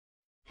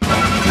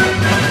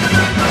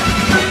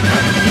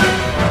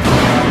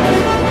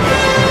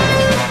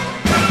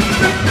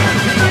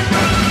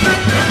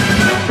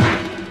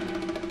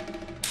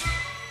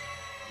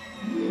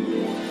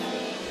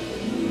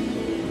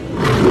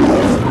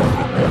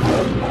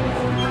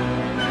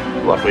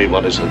What we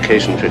want is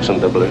location tricks on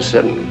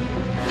 007.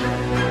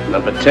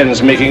 Number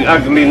 10's making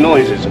ugly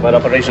noises about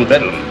Operation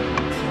Bedlam.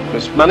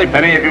 Miss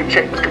Moneypenny, have you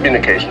checked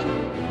communication?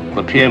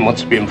 The PM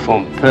wants to be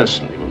informed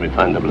personally when we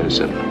find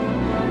 007.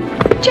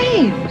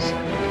 James,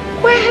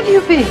 where have you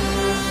been?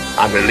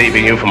 I'm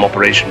relieving you from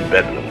Operation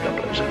Bedlam,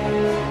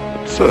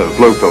 007. Sir,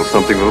 Blofeld's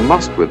something of a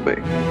must with me.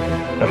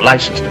 The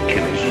license to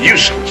kill is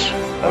useless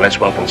unless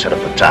one can set up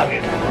the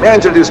target. May I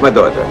introduce my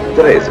daughter,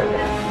 Teresa?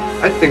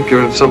 I think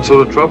you're in some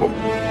sort of trouble.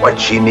 What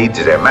she needs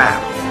is a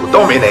man who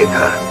dominate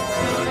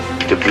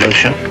her.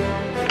 Deplotion?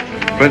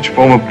 French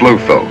form of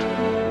Blofeld.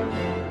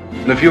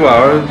 In a few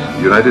hours,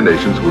 the United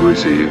Nations will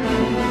receive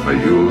my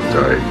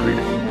Yuletide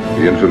greeting.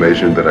 The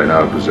information that I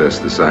now possess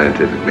the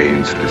scientific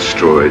means to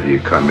destroy the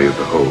economy of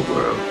the whole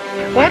world.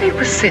 Why do you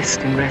persist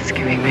in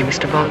rescuing me,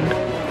 Mr. Bond?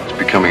 It's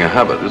becoming a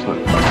habit, isn't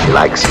it? She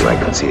likes you, I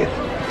can see it.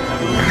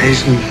 He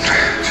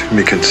shouldn't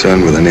be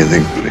concerned with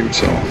anything but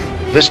himself.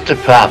 This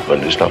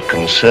department is not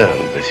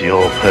concerned with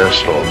your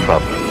personal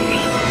problems.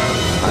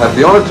 I have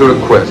the honor to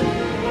request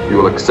you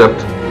will accept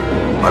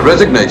my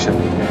resignation.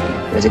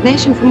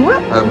 Resignation from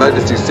what? Her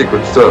Majesty's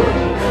Secret Service.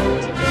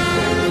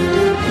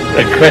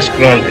 Request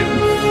granted.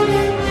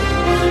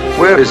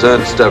 Where is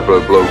Ernst Stavro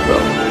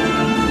Blofeld?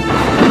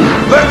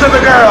 Lift to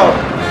the girl!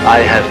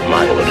 I have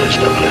my orders,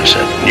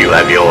 007. You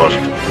have yours.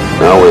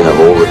 Now we have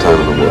all the time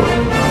in the world.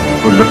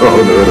 Oh, no,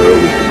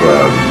 Mr.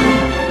 Bond.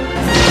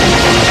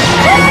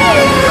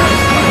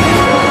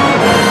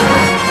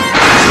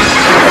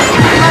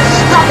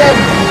 Stop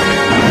him!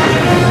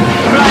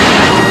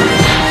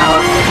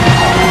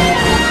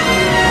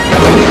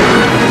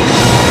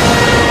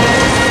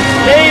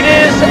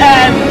 Ladies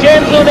and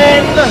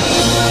gentlemen,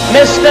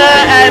 Mr.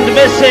 and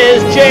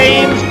Mrs.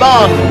 James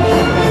Bond.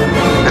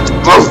 It's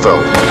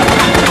Blofeld.